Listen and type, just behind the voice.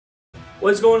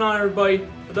What's going on, everybody?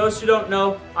 For those who don't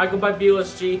know, I go by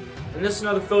BLSG, and this is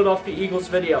another Philadelphia Eagles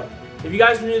video. If you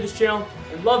guys are new to this channel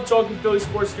and love talking Philly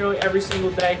sports nearly every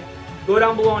single day, go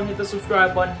down below and hit the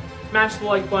subscribe button, smash the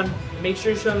like button, and make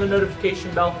sure you turn on the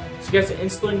notification bell so you guys are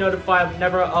instantly notified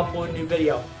whenever I upload a new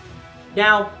video.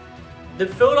 Now, the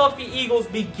Philadelphia Eagles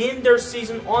begin their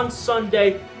season on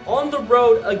Sunday on the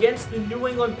road against the New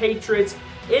England Patriots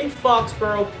in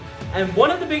Foxborough. And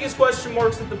one of the biggest question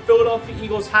marks that the Philadelphia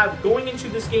Eagles have going into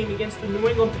this game against the New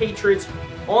England Patriots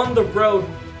on the road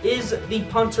is the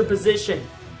punter position.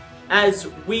 As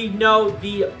we know,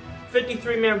 the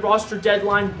 53-man roster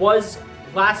deadline was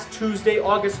last Tuesday,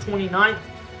 August 29th.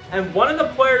 And one of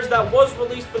the players that was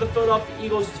released for the Philadelphia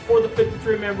Eagles for the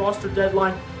 53-man roster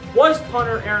deadline was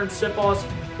punter Aaron Sipos,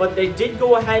 but they did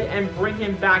go ahead and bring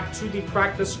him back to the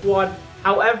practice squad.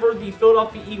 However, the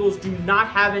Philadelphia Eagles do not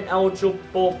have an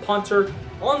eligible punter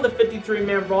on the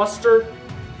 53-man roster.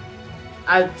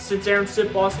 Since Aaron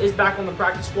Sipos is back on the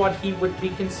practice squad, he would be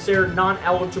considered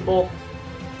non-eligible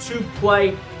to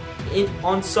play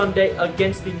on Sunday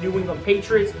against the New England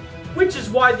Patriots, which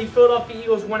is why the Philadelphia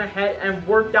Eagles went ahead and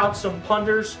worked out some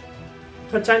punters,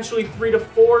 potentially 3 to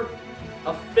 4,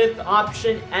 a 5th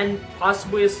option, and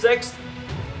possibly a 6th.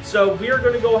 So we are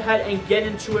going to go ahead and get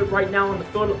into it right now on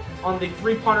the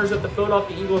 3 punters that the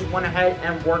Philadelphia Eagles went ahead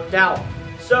and worked out.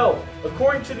 So,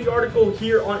 according to the article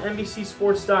here on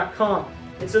NBCSports.com,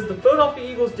 it says the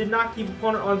Philadelphia Eagles did not keep a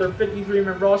punter on their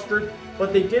 53-man roster,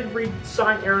 but they did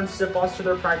re-sign Aaron Sipos to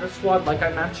their practice squad, like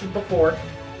I mentioned before.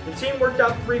 The team worked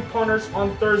out 3 punters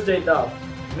on Thursday, though,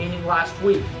 meaning last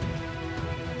week.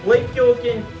 Blake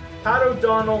Gillikin, Pat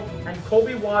O'Donnell, and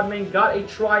Colby Wadman got a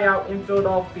tryout in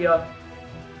Philadelphia,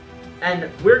 and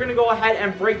we're going to go ahead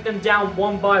and break them down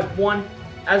one by one.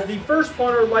 As the first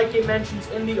punter, like it mentions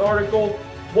in the article,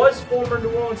 was former New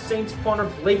Orleans Saints punter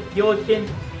Blake Gillikin.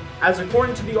 As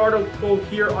according to the article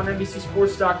here on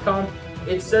NBCSports.com,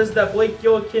 it says that Blake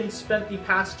Gillikin spent the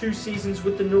past 2 seasons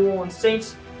with the New Orleans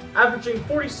Saints, averaging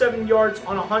 47 yards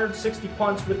on 160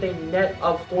 punts with a net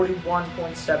of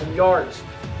 41.7 yards.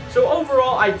 So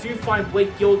overall, I do find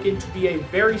Blake Gillikin to be a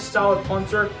very solid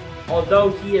punter, although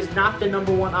he is not the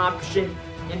 #1 option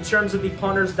in terms of the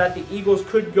punters that the Eagles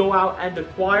could go out and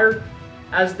acquire,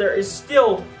 as there is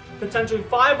still potentially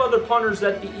 5 other punters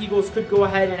that the Eagles could go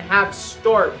ahead and have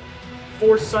start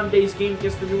for Sunday's game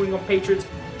against the New England Patriots,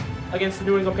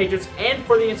 and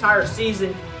for the entire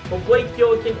season. But Blake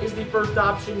Gillikin is the first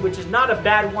option, which is not a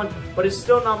bad one, but is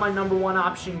still not my #1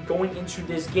 option going into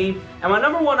this game. And my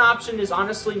 #1 option is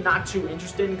honestly not too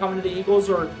interested in coming to the Eagles,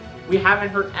 or we haven't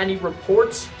heard any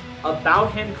reports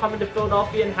about him coming to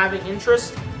Philadelphia and having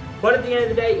interest. But at the end of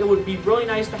the day, it would be really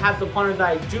nice to have the punter that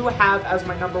I do have as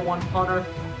my #1 punter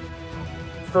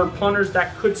for punters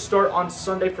that could start on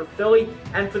Sunday for Philly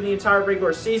and for the entire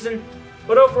regular season.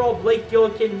 But overall, Blake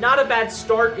Gillikin, not a bad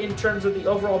start in terms of the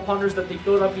overall punters that the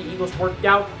Philadelphia Eagles worked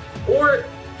out, or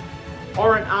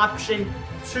are an option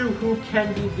to who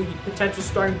can be the potential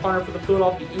starting punter for the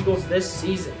Philadelphia Eagles this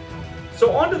season.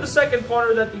 So on to the second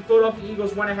punter that the Philadelphia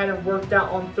Eagles went ahead and worked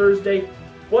out on Thursday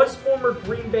was former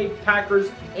Green Bay Packers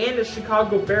and the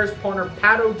Chicago Bears punter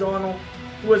Pat O'Donnell,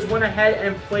 who has went ahead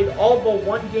and played all but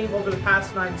 1 game over the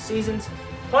past 9 seasons,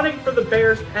 punting for the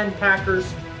Bears and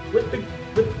Packers.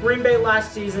 With Green Bay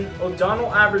last season,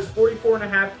 O'Donnell averaged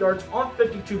 44.5 yards on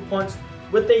 52 punts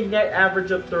with a net average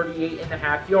of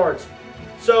 38.5 yards.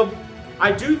 So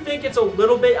I do think it's a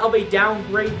little bit of a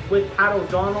downgrade with Pat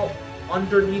O'Donnell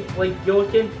underneath Blake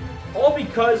Gillikin, all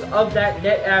because of that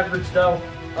net average, though,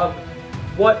 of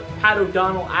what Pat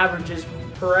O'Donnell averages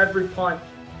per every punt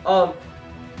of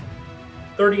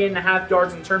 38.5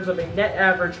 yards in terms of a net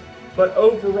average. But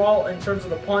overall, in terms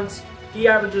of the punts, he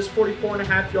averages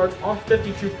 44.5 yards on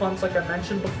 52 punts, like I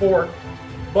mentioned before.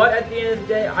 But at the end of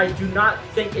the day, I do not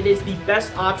think it is the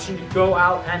best option to go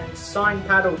out and sign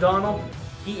Pat O'Donnell.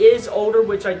 He is older,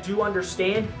 which I do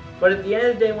understand. But at the end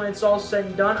of the day, when it's all said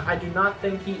and done, I do not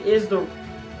think he is the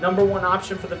 #1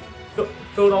 option for the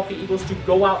Philadelphia Eagles to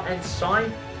go out and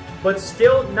sign. But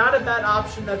still, not a bad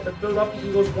option that the Philadelphia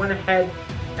Eagles went ahead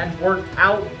and worked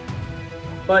out.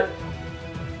 But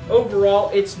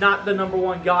overall, it's not the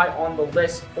 #1 guy on the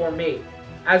list for me.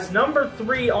 As number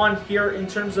 3 on here in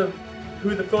terms of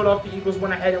who the Philadelphia Eagles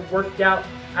went ahead and worked out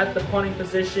at the punting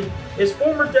position is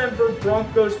former Denver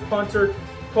Broncos punter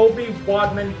Colby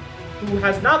Wadman, who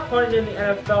has not punted in the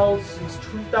NFL since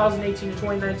 2018 to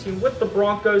 2019 with the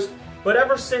Broncos, but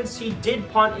ever since he did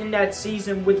punt in that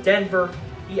season with Denver,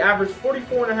 he averaged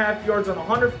 44.5 yards on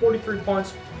 143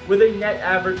 punts with a net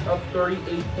average of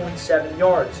 38.7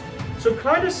 yards. So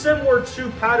kind of similar to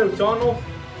Pat O'Donnell,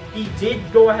 he did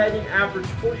go ahead and average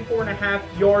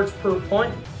 44.5 yards per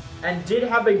punt and did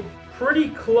have a pretty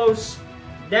close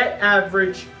net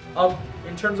average of,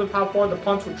 in terms of how far the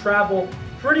punts would travel,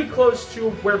 pretty close to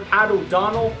where Pat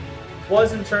O'Donnell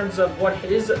was in terms of what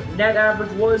his net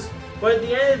average was. But at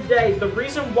the end of the day, the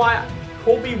reason why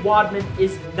Colby Wadman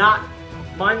is not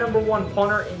my #1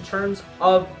 punter in terms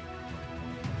of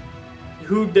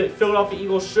who the Philadelphia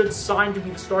Eagles should sign to be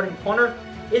the starting punter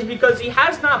is because he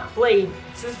has not played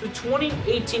since the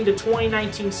 2018 to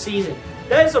 2019 season.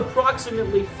 That is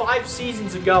approximately 5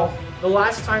 seasons ago, the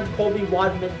last time Colby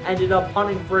Wadman ended up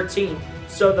punting for a team.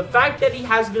 So the fact that he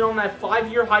has been on that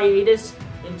 5-year hiatus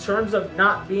in terms of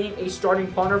not being a starting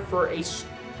punter for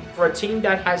a team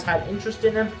that has had interest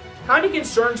in him kind of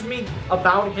concerns me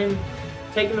about him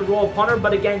taking the role of punter.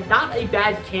 But again, not a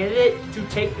bad candidate to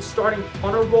take the starting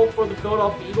punter role for the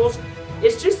Philadelphia Eagles.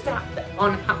 It's just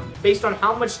based on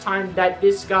how much time that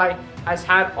this guy has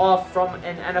had off from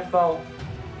an NFL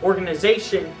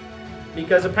organization,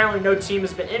 because apparently no team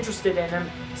has been interested in him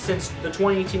since the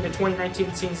 2018 to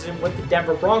 2019 season with the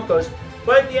Denver Broncos.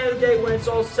 But at the end of the day, when it's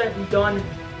all said and done,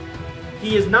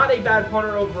 he is not a bad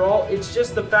punter overall. It's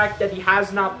just the fact that he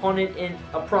has not punted in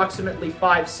approximately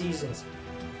 5 seasons.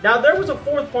 Now, there was a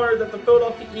 4th punter that the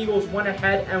Philadelphia Eagles went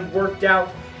ahead and worked out,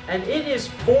 and it is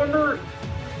former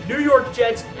New York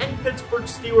Jets and Pittsburgh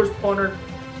Steelers punter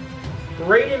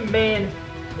Braden Mann,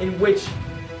 in which,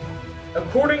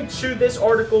 according to this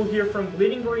article here from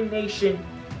Bleeding Green Nation,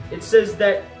 it says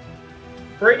that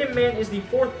Braden Mann is the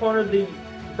 4th punter the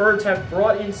Birds have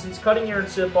brought in since cutting Aaron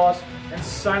Sipos and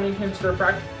signing him to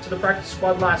the practice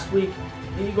squad last week.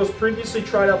 The Eagles previously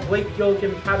tried out Blake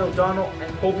Gillikin, Pat O'Donnell,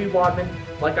 and Colby Wadman,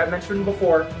 like I mentioned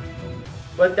before.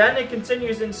 But then it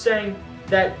continues in saying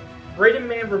that Braden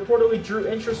Mann reportedly drew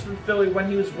interest from Philly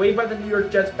when he was waived by the New York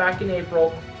Jets back in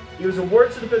April. He was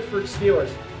awarded to the Pittsburgh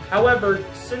Steelers. However,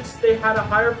 since they had a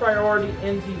higher priority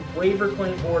in the waiver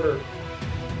claim order,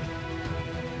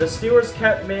 the Steelers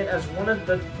kept Mann as one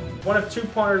of 2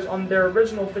 punters on their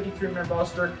original 53-man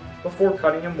roster before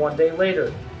cutting him 1 day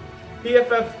later.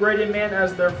 PFF graded Mann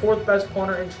as their 4th best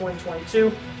punter in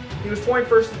 2022. He was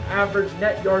 21st in average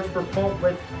net yards per punt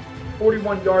with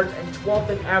 41 yards and 12th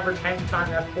in average hang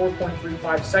time at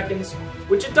 4.35 seconds,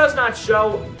 which it does not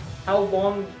show how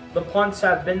long the punts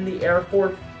have been in the air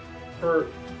for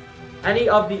any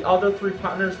of the other 3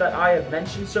 punters that I have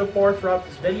mentioned so far throughout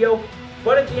this video.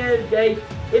 But at the end of the day,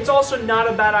 it's also not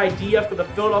a bad idea for the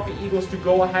Philadelphia Eagles to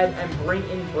go ahead and bring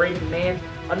in Braden Mann,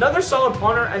 another solid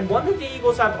punter and one that the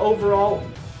Eagles have overall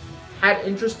had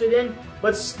interested in,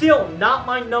 but still not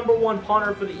my #1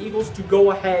 punter for the Eagles to go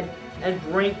ahead and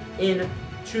bring in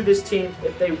to this team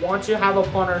if they want to have a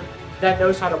punter that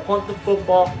knows how to punt the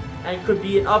football and could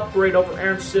be an upgrade over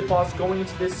Aaron Sipos going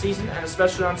into this season, and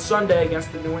especially on Sunday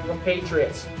against the New England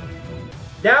Patriots.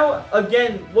 Now,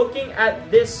 again, looking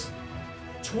at this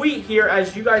tweet here,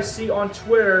 as you guys see on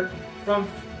Twitter from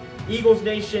Eagles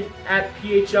Nation at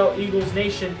PHL Eagles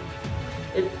Nation,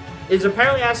 it is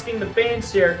apparently asking the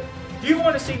fans here, do you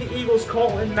want to see the Eagles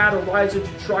call in Matt Araiza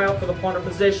to try out for the punter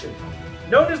position?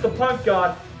 Known as the punt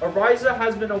god, Araiza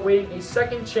has been awaiting a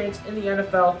second chance in the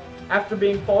NFL after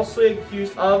being falsely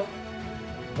accused of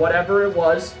whatever it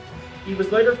was. He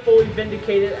was later fully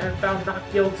vindicated and found not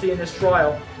guilty in his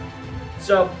trial.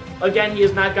 So, again, he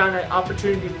has not gotten an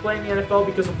opportunity to play in the NFL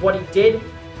because of what he did.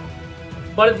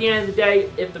 But at the end of the day,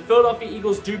 if the Philadelphia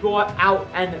Eagles do go out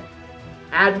and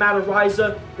add Matt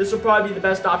Araiza, this will probably be the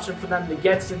best option for them to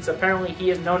get, since apparently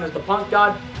he is known as the punt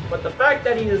god. But the fact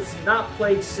that he has not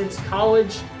played since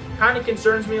college kind of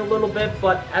concerns me a little bit.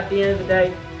 But at the end of the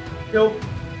day, he'll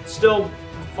still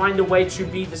find a way to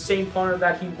be the same punter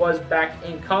that he was back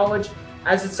in college.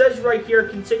 As it says right here,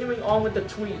 continuing on with the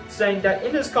tweet, saying that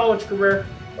in his college career,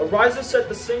 Araiza set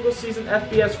the single-season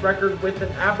FBS record with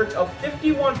an average of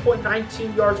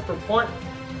 51.19 yards per punt.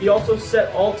 He also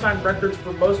set all-time records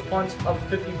for most punts of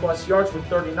 50-plus yards with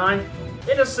 39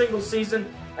 in a single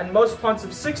season, and most punts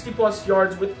of 60-plus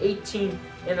yards with 18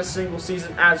 in a single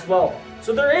season as well.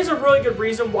 So there is a really good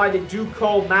reason why they do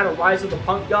call Matt Araiza the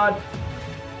punt god,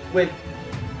 with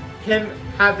him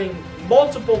having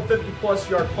multiple 50-plus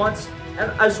yard punts, and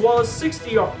as well as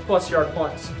 60-plus yard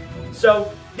punts.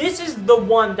 So this is the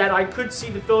one that I could see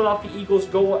the Philadelphia Eagles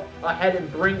go ahead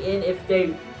and bring in if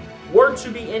they were to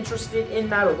be interested in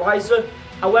Matt Araiza.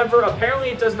 However, apparently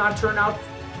it does not turn out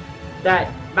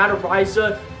that Matt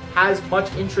Araiza has much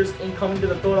interest in coming to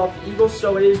the Philadelphia Eagles,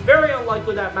 so it is very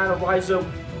unlikely that Matt Araiza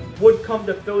would come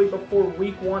to Philly before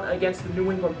Week 1 against the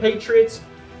New England Patriots.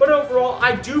 But overall,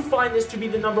 I do find this to be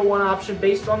the #1 option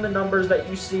based on the numbers that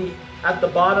you see at the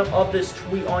bottom of this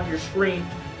tweet on your screen.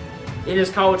 in his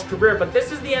college career. But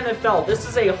this is the NFL. This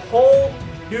is a whole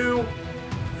new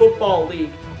football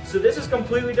league. So this is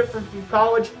completely different from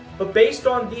college. But based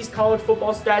on these college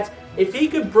football stats, if he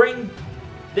could bring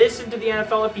this into the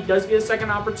NFL, if he does get a second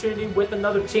opportunity with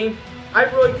another team, I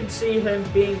really could see him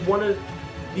being one of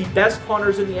the best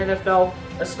punters in the NFL,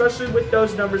 especially with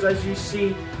those numbers as you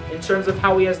see in terms of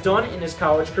how he has done in his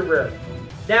college career.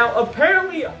 Now,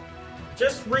 apparently,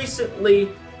 just recently,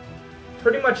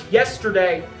 pretty much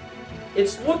yesterday,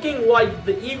 it's looking like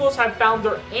the Eagles have found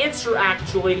their answer,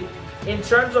 actually, in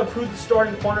terms of who the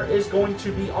starting punter is going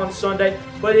to be on Sunday,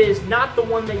 but it is not the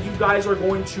one that you guys are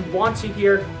going to want to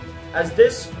hear, as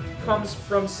this comes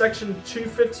from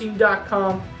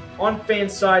section215.com on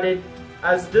Fansided,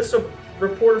 as this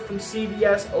reporter from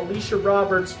CBS, Alicia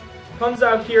Roberts, comes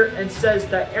out here and says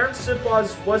that Aaron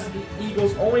Sipos was the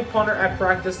Eagles' only punter at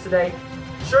practice today.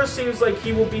 Sure seems like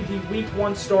he will be the Week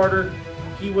 1 starter.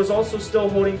 He was also still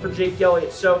holding for Jake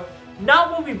Elliott. So,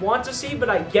 not what we want to see, but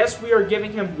I guess we are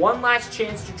giving him one last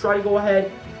chance to try to go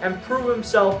ahead and prove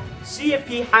himself, see if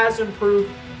he has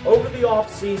improved over the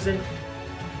offseason.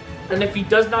 And if he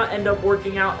does not end up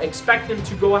working out, expect him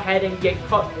to go ahead and get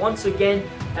cut once again,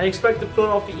 and expect the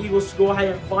Philadelphia Eagles to go ahead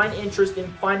and find interest in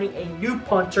finding a new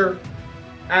punter,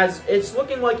 as it's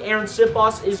looking like Aaron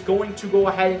Sipos is going to go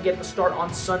ahead and get the start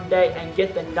on Sunday and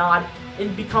get the nod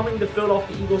in becoming the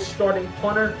Philadelphia Eagles starting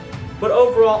punter. But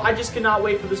overall, I just cannot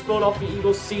wait for this Philadelphia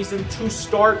Eagles season to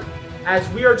start, as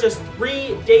we are just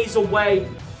 3 days away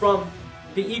from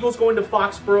the Eagles going to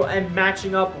Foxborough and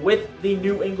matching up with the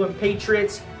New England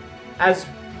Patriots, as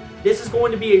this is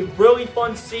going to be a really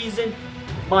fun season.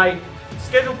 My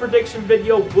schedule prediction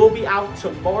video will be out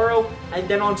tomorrow, and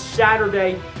then on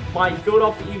Saturday, my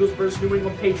Philadelphia Eagles versus New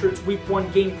England Patriots Week 1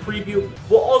 game preview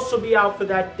will also be out for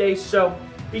that day, so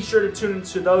be sure to tune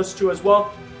into those two as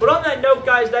well. But on that note,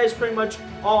 guys, that is pretty much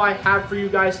all I have for you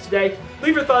guys today.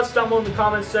 Leave your thoughts down below in the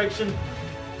comments section.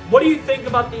 What do you think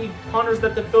about the punters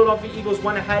that the Philadelphia Eagles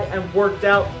went ahead and worked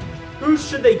out? Who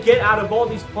should they get out of all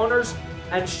these punters?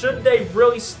 And should they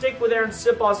really stick with Aaron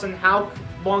Sipos, and how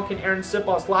long can Aaron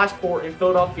Sipos last for in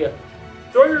Philadelphia?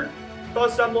 Throw your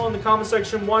thoughts down below in the comment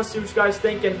section. Want to see what you guys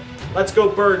think, and let's go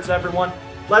Birds, everyone.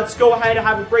 Let's go ahead and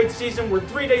have a great season. We're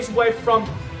 3 days away from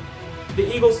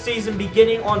the Eagles season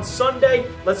beginning on Sunday.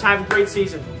 Let's have a great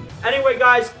season. Anyway,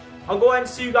 guys, I'll go ahead and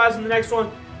see you guys in the next one.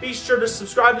 Be sure to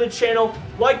subscribe to the channel,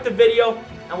 like the video,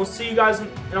 and I'll see you guys in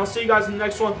the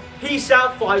next one. Peace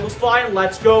out, fly Eagles fly, and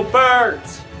let's go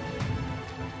Birds!